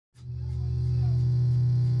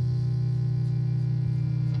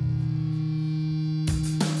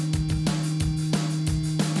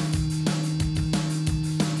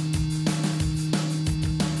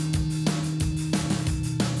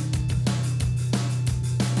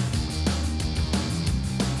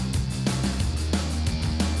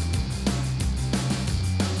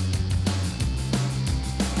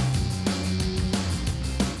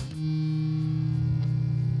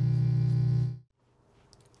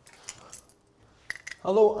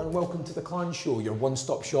Hello and welcome to the Clan Show, your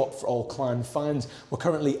one-stop shop for all Clan fans. We're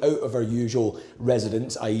currently out of our usual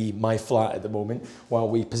residence, i.e. my flat at the moment, while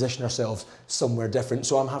we position ourselves somewhere different,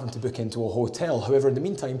 so I'm having to book into a hotel. However, in the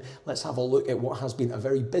meantime, let's have a look at what has been a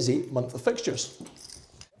very busy month of fixtures.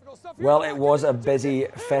 Well, it was a busy,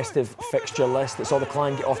 festive fixture list that saw the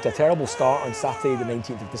Clan get off to a terrible start on Saturday the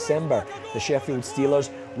 19th of December. The Sheffield Steelers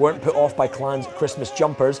weren't put off by Clan's Christmas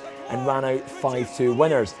jumpers and ran out 5-2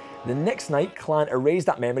 winners. The next night, Clan erased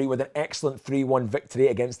that memory with an excellent 3-1 victory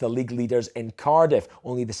against the league leaders in Cardiff,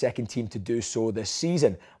 only the second team to do so this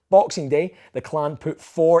season. Boxing Day, the Clan put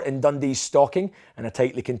 4 in Dundee's stocking in a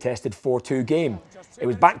tightly contested 4-2 game. It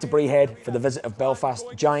was back to Braehead for the visit of Belfast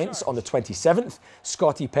Giants on the 27th,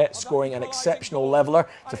 Scotty Pitt scoring an exceptional leveller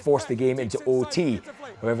to force the game into OT.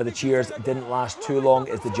 However, the cheers didn't last too long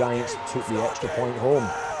as the Giants took the extra point home.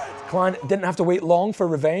 Clan didn't have to wait long for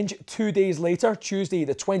revenge. 2 days later, Tuesday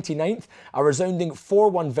the 29th, a resounding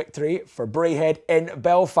 4-1 victory for Braehead in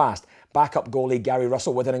Belfast. Backup goalie Gary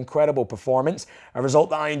Russell with an incredible performance, a result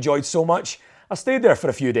that I enjoyed so much, I stayed there for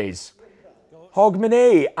a few days.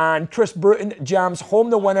 Hogmanay and Chris Bruton jams home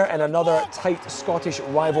the winner in another tight Scottish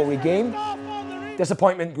rivalry game.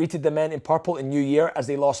 Disappointment greeted the men in purple in New Year as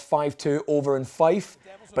they lost 5-2 over in Fife.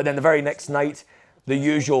 But then the very next night, the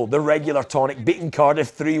usual, the regular tonic, beating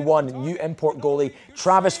Cardiff 3-1. New import goalie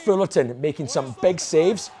Travis Fullerton making some big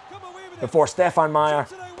saves before Stefan Meyer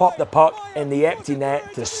popped the puck in the empty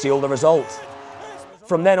net to seal the result.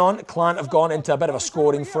 From then on, Clan have gone into a bit of a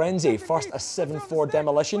scoring frenzy. First, a 7-4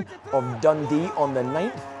 demolition of Dundee on the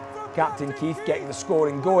 9th. Captain Keith getting the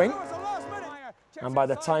scoring going. And by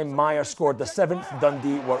the time Meyer scored the 7th,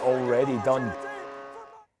 Dundee were already done.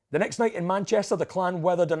 The next night in Manchester, the Clan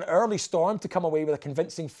weathered an early Storm to come away with a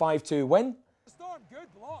convincing 5-2 win.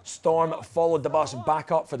 Storm followed the bus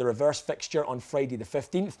back up for the reverse fixture on Friday the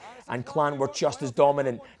 15th, and Clan were just as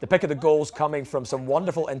dominant. The pick of the goals coming from some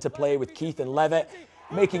wonderful interplay with Keith and Levitt,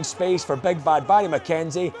 making space for big bad Barry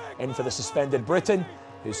McKenzie, in for the suspended Britain,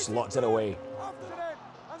 who slots it away.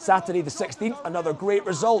 Saturday the 16th, another great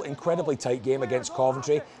result. Incredibly tight game against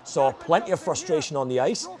Coventry. Saw plenty of frustration on the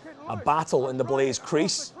ice, a battle in the Blaze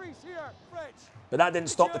crease. But that didn't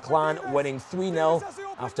stop the Clan winning 3-0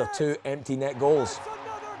 after 2 empty net goals.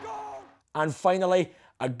 And finally,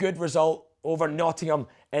 a good result over Nottingham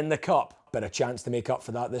in the Cup. But a chance to make up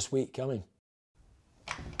for that this week coming.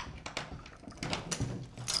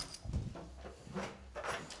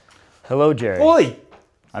 Hello, Gerry. Oi!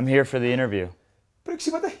 I'm here for the interview.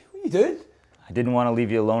 Brooksy, what are you doing? I didn't want to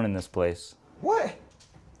leave you alone in this place. What?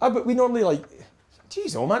 But we normally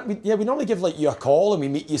Jeez, oh man, we normally give you a call and we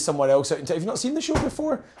meet you somewhere else out in town. Have you not seen the show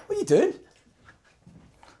before? What are you doing?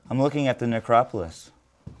 I'm looking at the necropolis.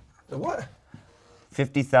 The what?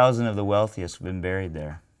 50,000 of the wealthiest have been buried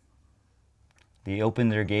there. They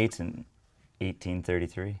opened their gates in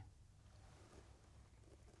 1833.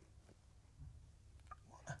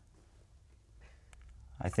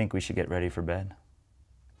 I think we should get ready for bed.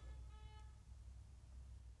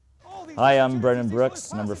 Hi, I'm Brendan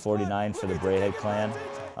Brooks, number 49 for the Braehead clan.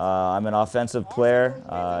 I'm an offensive player.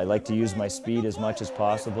 I like to use my speed as much as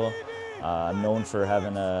possible. I'm known for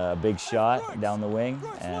having a big shot down the wing,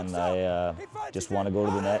 and I just want to go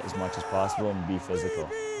to the net as much as possible and be physical.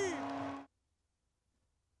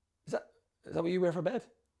 Is that what you wear for bed?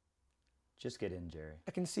 Just get in, Gerry.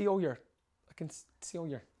 I can see all your. It's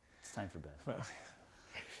time for bed. Well,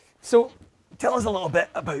 so, tell us a little bit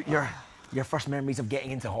about your first memories of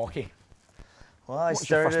getting into hockey. Well, I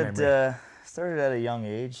started at a young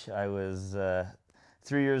age. I was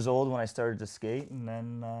 3 years old when I started to skate, and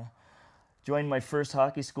then joined my first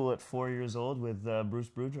hockey school at 4 years old with Bruce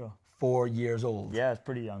Boudreau. 4 years old? Yeah, it's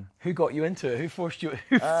pretty young. Who got you into it? Who forced you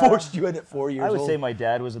in at 4 years old? I would say my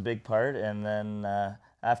dad was a big part, and then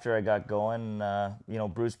after I got going,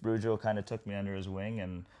 Bruce Boudreau kind of took me under his wing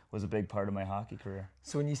and was a big part of my hockey career.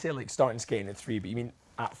 So when you say starting skating at 3, but you mean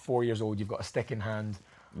at 4 years old, you've got a stick in hand,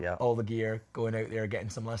 yeah, all the gear, going out there, getting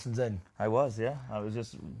some lessons in? I was, yeah. I was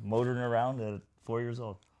just motoring around at 4 years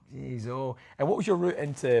old. Jeez, oh. And what was your route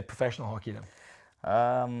into professional hockey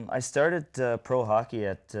then? I started pro hockey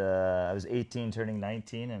at, I was 18 turning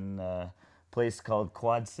 19 in a place called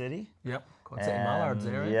Quad City. Yep, Quad City Mallards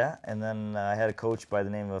there, right? Yeah, and then I had a coach by the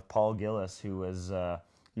name of Paul Gillis, who was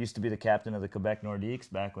used to be the captain of the Quebec Nordiques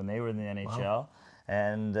back when they were in the NHL. Wow.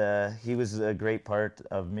 And he was a great part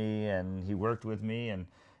of me, and he worked with me, and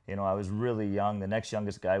I was really young. The next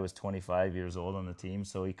youngest guy was 25 years old on the team,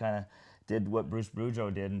 so he kind of did what Bruce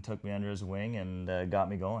Boudreau did and took me under his wing and got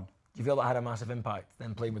me going. Do you feel that had a massive impact,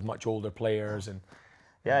 then playing with much older players? And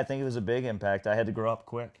yeah, I think it was a big impact. I had to grow up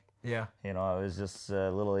quick. Yeah. You know, I was just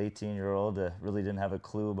a little 18-year-old that really didn't have a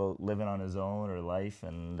clue about living on his own or life,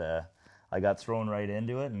 and I got thrown right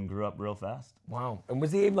into it and grew up real fast. Wow. And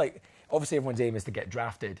was the aim, like, obviously everyone's aim is to get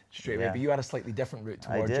drafted straight away, Yeah. but you had a slightly different route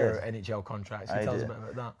towards your NHL contract. So tell us a bit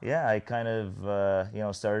about that. Yeah, I kind of, you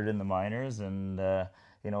know, started in the minors, and,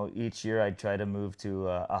 you know, each year I'd try to move to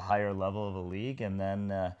a higher level of a league, and then...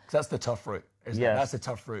 'Cause that's the tough route, isn't it? That's the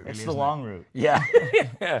tough route, really, It's the isn't long route. Yeah.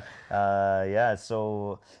 Yeah,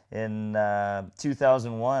 so in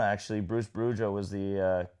 2001, actually, Bruce Boudreau was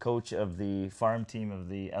the coach of the farm team of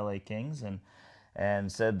the LA Kings,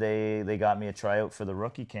 and said they got me a tryout for the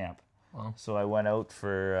rookie camp. Wow. So I went out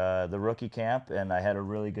for the rookie camp, and I had a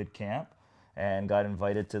really good camp, and got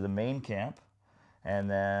invited to the main camp,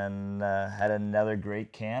 and then had another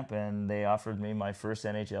great camp, and they offered me my first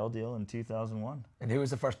NHL deal in 2001. And who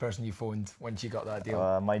was the first person you phoned once you got that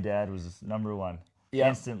deal? My dad was number one. Yeah.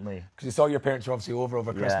 Instantly. Because you saw your parents were obviously over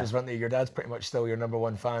Christmas, Yeah. weren't they? Your dad's pretty much still your number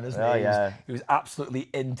one fan, isn't Oh, he? yeah. He was absolutely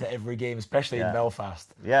into every game, especially in Yeah.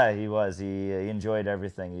 Belfast. Yeah, he was. He enjoyed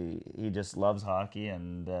everything. He just loves hockey,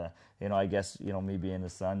 and you know, I guess, you know, me being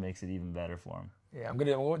his son makes it even better for him. Yeah,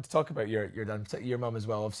 I want to talk about your dad, particularly your mum as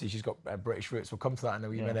well. Obviously, she's got British roots. We'll come to that in a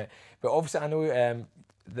wee minute. But obviously, I know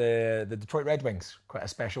the Detroit Red Wings, quite a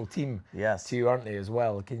special team Yes. to you, aren't they, as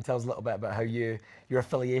well? Can you tell us a little bit about how your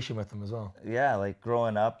affiliation with them as well? Yeah, like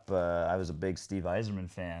growing up, I was a big Steve Yzerman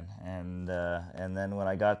fan, and then when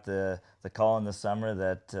I got the call in the summer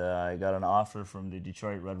that I got an offer from the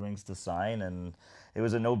Detroit Red Wings to sign, and it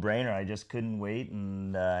was a no-brainer. I just couldn't wait,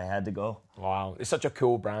 and I had to go. Wow, it's such a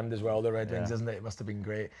cool brand as well, the Red Wings, isn't it? It must have been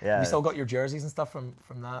great. Yeah. Have you still got your jerseys and stuff from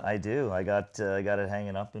that? I do. I got it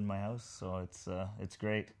hanging up in my house, so it's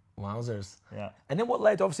great. Wowzers. Yeah. And then what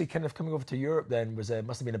led, obviously, kind of coming over to Europe then was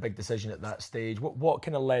must have been a big decision at that stage. What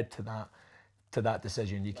kind of led to that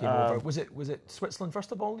decision? You came over. Was it Switzerland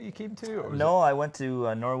first of all that you came to? Or was No, I went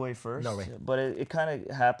to Norway first. Norway. But it kind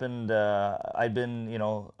of happened. I'd been, you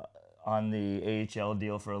know, on the AHL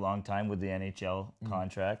deal for a long time with the NHL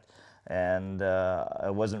contract, and I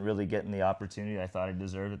wasn't really getting the opportunity I thought I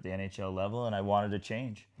deserved at the NHL level, and I wanted to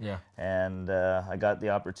change. Yeah. And I got the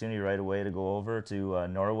opportunity right away to go over to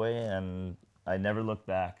Norway, and I never looked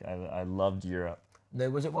back. I loved Europe. Now,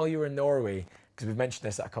 was it while you were in Norway? Because we've mentioned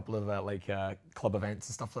this at a couple of club events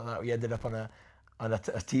and stuff like that. We ended up on a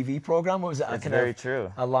TV program. What was it? It's very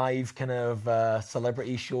true. A live kind of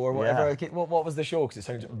celebrity show or whatever. Yeah. What was the show? Because it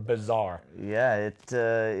sounds bizarre. Yeah, it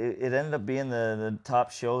ended up being the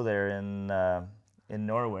top show there in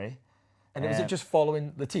Norway. And was it just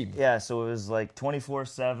following the team? Yeah, so it was like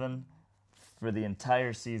 24/7 for the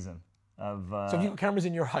entire season. Of So have you got cameras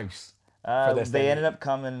in your house? For this they thing? ended up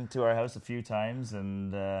coming to our house a few times,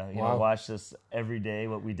 and you know, watched us every day.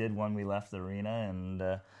 What we did when we left the arena, and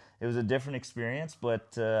it was a different experience,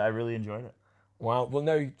 but I really enjoyed it. Wow. Well,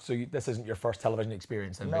 now, this isn't your first television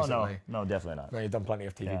experience, then, basically? No, definitely not. No, you've done plenty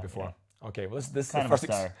of TV Yeah, before. Okay. Well, this is Kind the of first.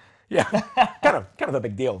 a star. Yeah. kind of a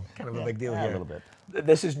big deal. Kind of a big deal Yeah, here. a little bit.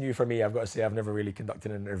 This is new for me. I've got to say, I've never really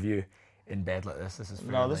conducted an interview in bed like this. This is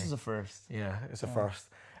No, this is a first. Yeah, it's a first.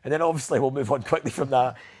 And then obviously we'll move on quickly from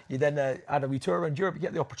that. You then had a wee tour around Europe. You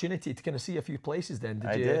get the opportunity to kind of see a few places then,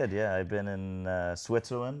 did you? I did, yeah. I've been in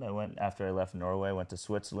Switzerland. I went after I left Norway. I went to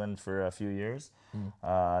Switzerland for a few years.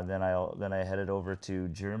 Then I headed over to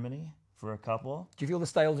Germany for a couple. Do you feel the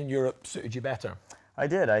styles in Europe suited you better? I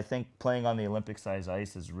did. I think playing on the Olympic-size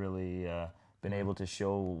ice has really been able to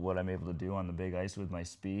show what I'm able to do on the big ice with my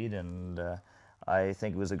speed, and I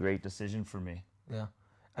think it was a great decision for me. Yeah.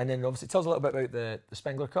 And then obviously tell us a little bit about the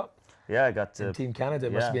Spengler Cup. Yeah, I got to in Team Canada.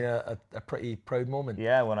 It must have been a pretty proud moment.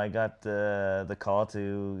 Yeah, when I got the call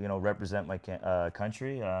to represent my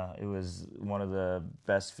country, it was one of the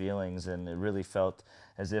best feelings, and it really felt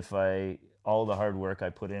as if all the hard work I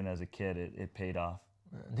put in as a kid, it paid off.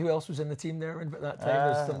 And who else was in the team there around about that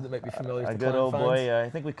time? There's something that might be familiar to a the good Clan old fans. boy. I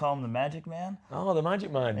think we call him the Magic Man. Oh, the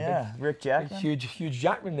Magic Man. Yeah, Rick Jackman. Huge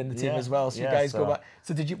Jackman in the team Yeah, as well. So yeah, you guys go so- back.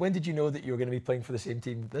 So when did you know that you were going to be playing for the same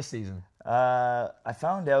team this season? I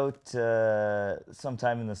found out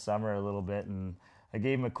sometime in the summer a little bit, and I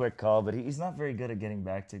gave him a quick call, but he's not very good at getting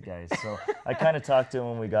back to guys. So I kind of talked to him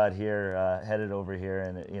when we got here, headed over here,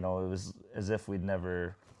 and it was as if we'd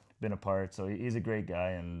never been apart. So he's a great guy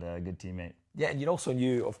and a good teammate. Yeah, and you also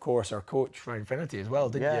knew, of course, our coach for Infinity as well,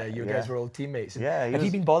 didn't Yeah, you? You yeah. guys were old teammates. And Yeah, have he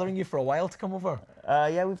been bothering you for a while to come over?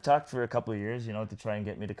 Yeah, we've talked for a couple of years, to try and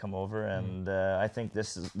get me to come over, and I think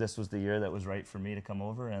this was the year that was right for me to come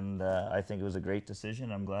over, and I think it was a great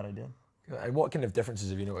decision. I'm glad I did. And what kind of differences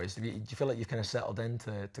have you noticed? Do you feel like you've kind of settled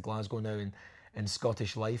into Glasgow now, in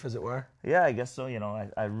Scottish life, as it were? Yeah, I guess so. You know,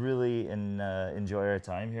 I really enjoy our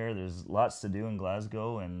time here. There's lots to do in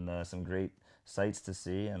Glasgow and some great sights to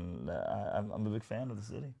see, and I'm a big fan of the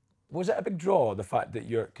city. Was it a big draw, the fact that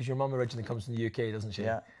because your mum originally comes from the UK, doesn't she?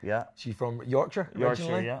 Yeah. She's from Yorkshire originally?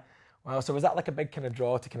 Yorkshire, yeah. Wow, so was that like a big kind of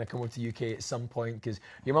draw to kind of come over to the UK at some point? Because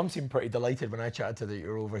your mum seemed pretty delighted when I chatted to her that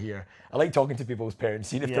you're over here. I like talking to people's parents,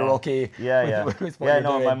 seeing if they're okay with what you're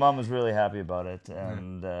doing. My mum was really happy about it,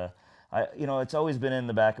 and you know, it's always been in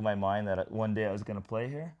the back of my mind that one day I was going to play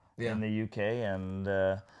here in the UK, and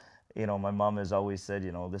you know, my mum has always said,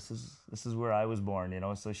 you know, this is where I was born, you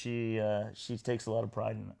know, so she takes a lot of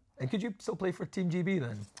pride in it. And could you still play for Team GB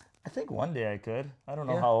then? I think one day I could. I don't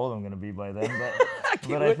know how old I'm going to be by then,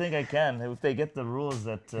 but I think I can if they get the rules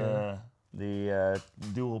that the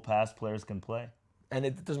dual pass players can play. And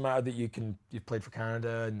it doesn't matter that you've played for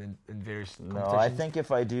Canada and in various competitions? No, I think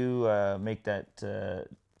if I do make that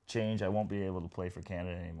change, I won't be able to play for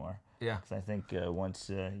Canada anymore. Yeah. Because I think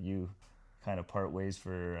once you kind of part ways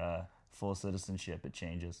for full citizenship, it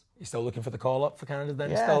changes. You still looking for the call up for Canada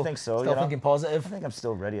then? Yeah, I think so. Still thinking positive? I think I'm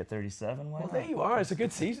still ready at 37. Why not? There you are. It's a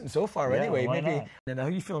good season so far anyway. Why Maybe. not? And how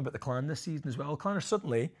are you feeling about the Clan this season as well? Clan are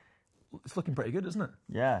suddenly, it's looking pretty good, isn't it?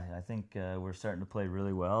 Yeah, I think we're starting to play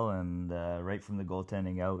really well, and right from the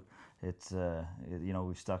goaltending out, it's you know,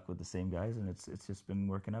 we've stuck with the same guys, and it's just been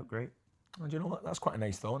working out great. And you know what? That's quite a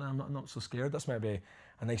nice thought. I'm not so scared. That's maybe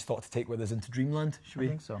a nice thought to take with us into Dreamland. I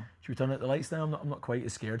think so. Should we turn out the lights now? I'm not quite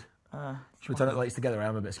as scared. Should we turn out the lights together? I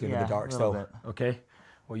am a bit scared of the dark still. Bit. Okay.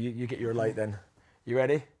 Well, you get your light then. You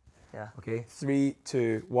ready? Yeah. Okay. 3,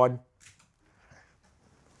 2, 1.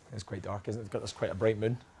 It's quite dark, isn't it? It's got this quite a bright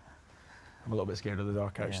moon. I'm a little bit scared of the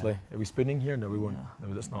dark, actually. Are we spooning here? No, we won't.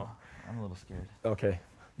 No, that's not. I'm a little scared. Okay.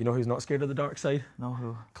 You know who's not scared of the dark side? No,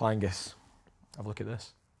 who? Clangus. Have a look at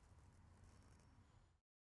this.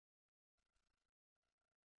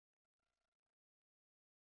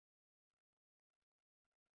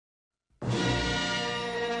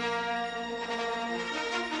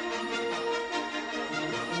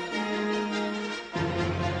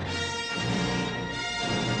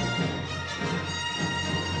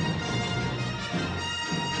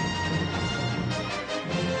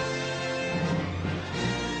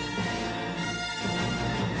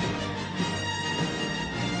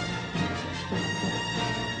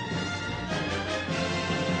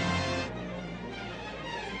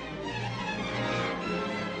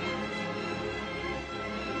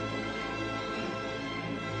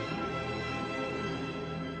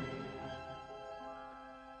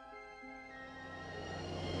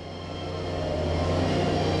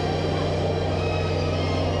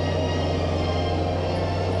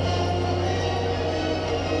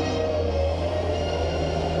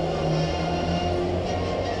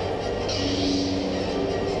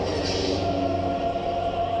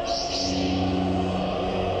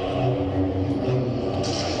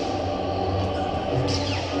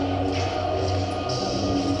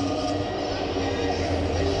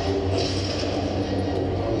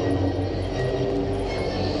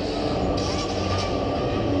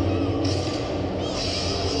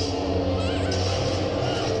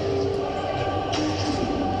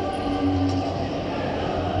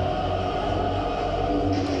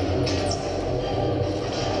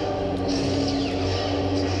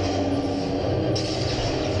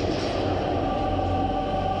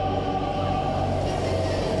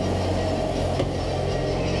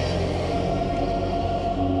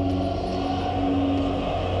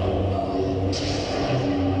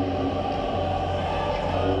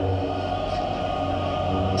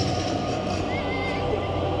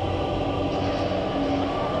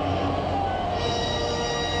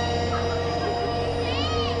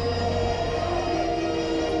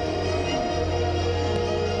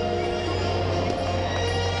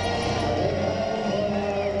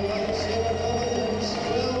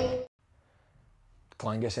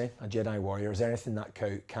 Clangus, a Jedi warrior. Is there anything that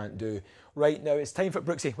cow can't do? Right, now it's time for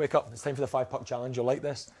Brooksy, wake up. It's time for the 5-puck challenge. You'll like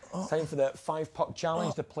this. It's time for the 5-puck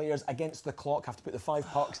challenge. The players against the clock have to put the 5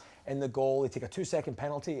 pucks in the goal. They take a 2-second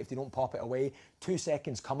penalty if they don't pop it away. 2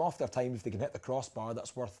 seconds come off their time if they can hit the crossbar.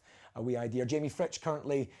 That's worth a wee idea. Jamie Fritsch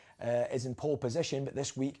currently is in pole position, but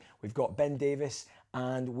this week we've got Ben Davis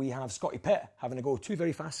and we have Scotty Pitt having a go. 2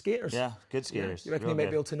 very fast skaters. Yeah, good skaters. You reckon they might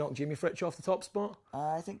be able to knock Jamie Fritsch off the top spot?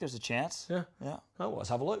 I think there's a chance. Yeah. Yeah. Oh, well, let's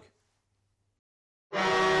have a look.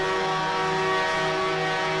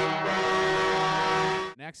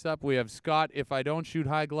 Next up, we have Scott. If I don't shoot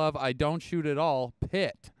high glove, I don't shoot at all.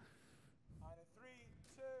 Pitt. 3,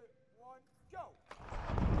 2, 1,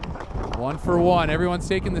 go. 1 for 1. Everyone's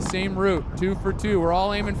taking the same route. 2 for 2. We're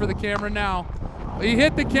all aiming for the camera now. He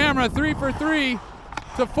hit the camera, 3 for 3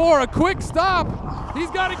 to 4. A quick stop.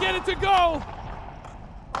 He's got to get it to go.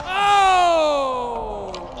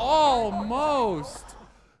 Oh, almost.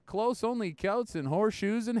 Close only counts in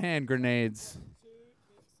horseshoes and hand grenades.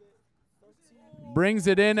 Brings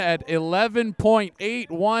it in at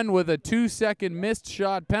 11.81 with a 2-second missed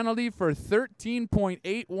shot penalty for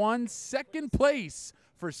 13.81. Second place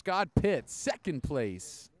for Scott Pitts. Second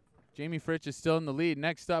place. Jamie Fritsch is still in the lead.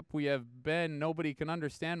 Next up, we have Ben. Nobody can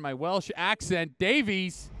understand my Welsh accent.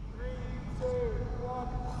 Davies. 3, 2, 1.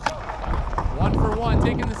 1 for 1,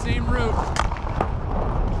 taking the same route.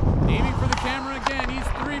 Aiming for the camera again. He's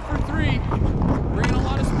 3 for 3. Bringing a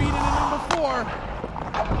lot of speed into number 4.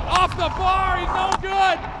 Off the bar, he's no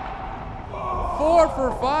good. 4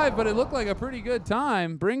 for 5, but it looked like a pretty good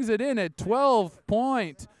time. Brings it in at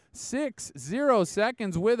 12.60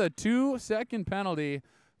 seconds with a 2-second penalty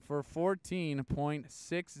for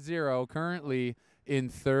 14.60. Currently in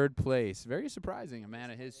third place. Very surprising, a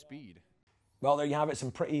man at his speed. Well, there you have it,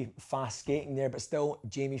 some pretty fast skating there, but still,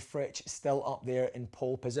 Jamie Fritsch still up there in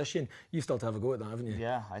pole position. You still have a go at that, haven't you?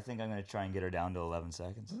 Yeah, I think I'm going to try and get her down to 11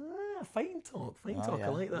 seconds. Fighting talk, I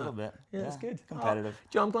like that. A little bit. Yeah, that's good. Competitive.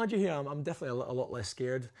 Joe, I'm glad you're here. I'm definitely a lot less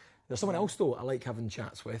scared. There's someone else, though, I like having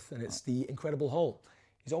chats with, and it's the incredible Holt.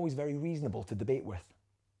 He's always very reasonable to debate with.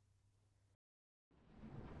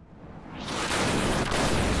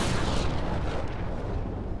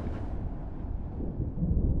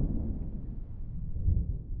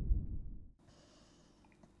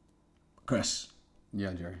 Chris.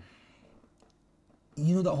 Yeah, Gerry.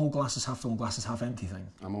 You know that whole glasses half full, glasses half empty thing?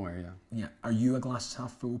 I'm aware, yeah. Yeah. Are you a glasses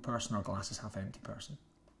half full person or a glasses half empty person?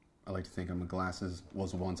 I like to think I'm a glasses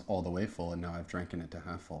was once all the way full and now I've drinking it to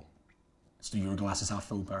half full. So you're a glasses half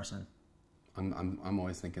full person? I'm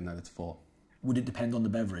always thinking that it's full. Would it depend on the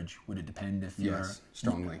beverage? Would it depend if you're... Yes,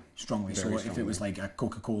 strongly. Strongly. Very so strongly. If it was like a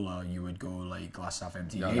Coca-Cola, you would go like glass half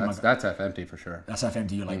empty. No, Hey, that's half empty for sure. That's half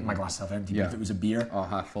empty. You're like, my glass half empty. Yeah. But if it was a beer, Oh,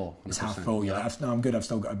 half full. 100%. it's half full. You're like, no, I'm good. I've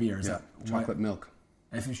still got a beer. Is Yeah, that chocolate milk.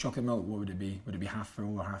 If it was chocolate milk, what would it be? Would it be half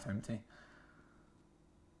full or half empty?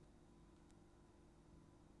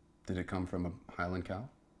 Did it come from a Highland cow?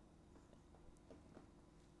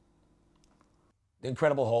 The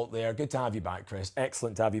incredible Holt there. Good to have you back, Chris.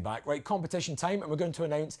 Excellent to have you back. Right, competition time, and we're going to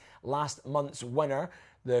announce last month's winner.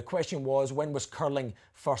 The question was, when was curling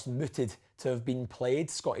first mooted to have been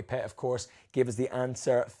played? Scotty Pitt, of course, gave us the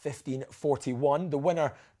answer 1541. The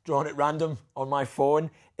winner, drawn at random on my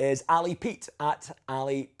phone, is Ali Pete at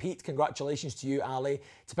Ali Pete. Congratulations to you, Ali.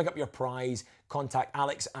 To pick up your prize, contact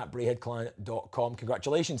alex@braeheadclan.com.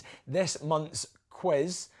 Congratulations. This month's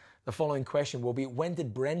quiz, the following question will be, when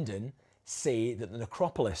did Brendan say that the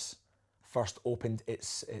necropolis first opened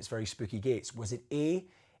its very spooky gates? Was it A,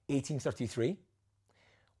 1833?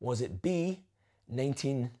 Was it B,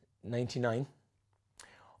 1999?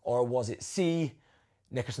 Or was it C,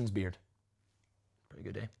 Nickerson's beard? Pretty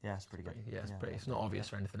good, eh? Yeah, it's pretty good. Yeah, it's pretty. It's not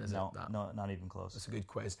obvious or anything, is No, it? no, not even close. It's a good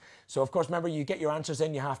quiz. So, of course, remember, you get your answers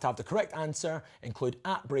in. You have to have the correct answer, include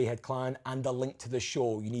 @BraeheadClan, and the link to the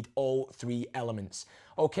show. You need all 3 elements.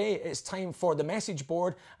 Okay, it's time for the message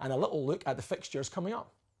board and a little look at the fixtures coming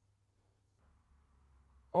up.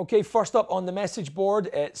 Okay, first up on the message board,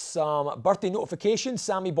 it's birthday notification.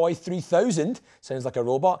 Sammy Boy 3000, sounds like a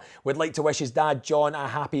robot, would like to wish his dad John a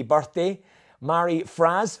happy birthday. Mary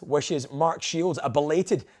Fraz wishes Mark Shields a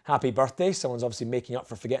belated happy birthday. Someone's obviously making up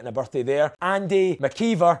for forgetting a birthday there. Andy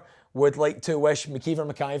McKeever would like to wish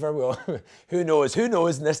McKeever, well, who knows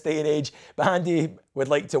in this day and age, but Andy would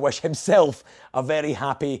like to wish himself a very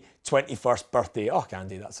happy 21st birthday. Oh,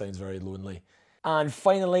 Andy, that sounds very lonely. And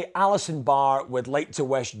finally, Alison Barr would like to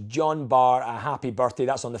wish John Barr a happy birthday.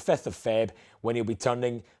 That's on the 5th of Feb when he'll be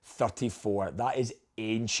turning 34. That is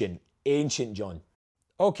ancient, John.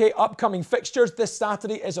 Okay, upcoming fixtures. This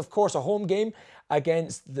Saturday is, of course, a home game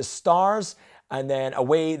against the Stars, and then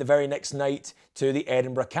away the very next night to the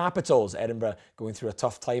Edinburgh Capitals. Edinburgh going through a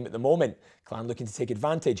tough time at the moment. Clan looking to take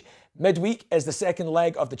advantage. Midweek is the second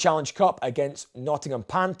leg of the Challenge Cup against Nottingham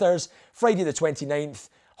Panthers. Friday the 29th,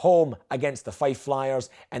 home against the Fife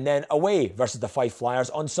Flyers, and then away versus the Fife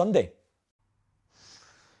Flyers on Sunday.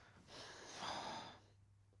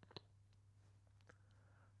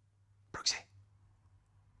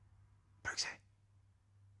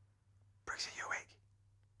 Brooksy, you awake?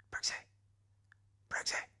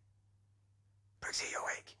 Brooksy, you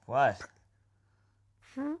awake? What?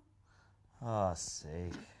 Oh,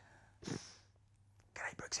 sake. Good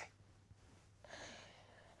night, Brooksy.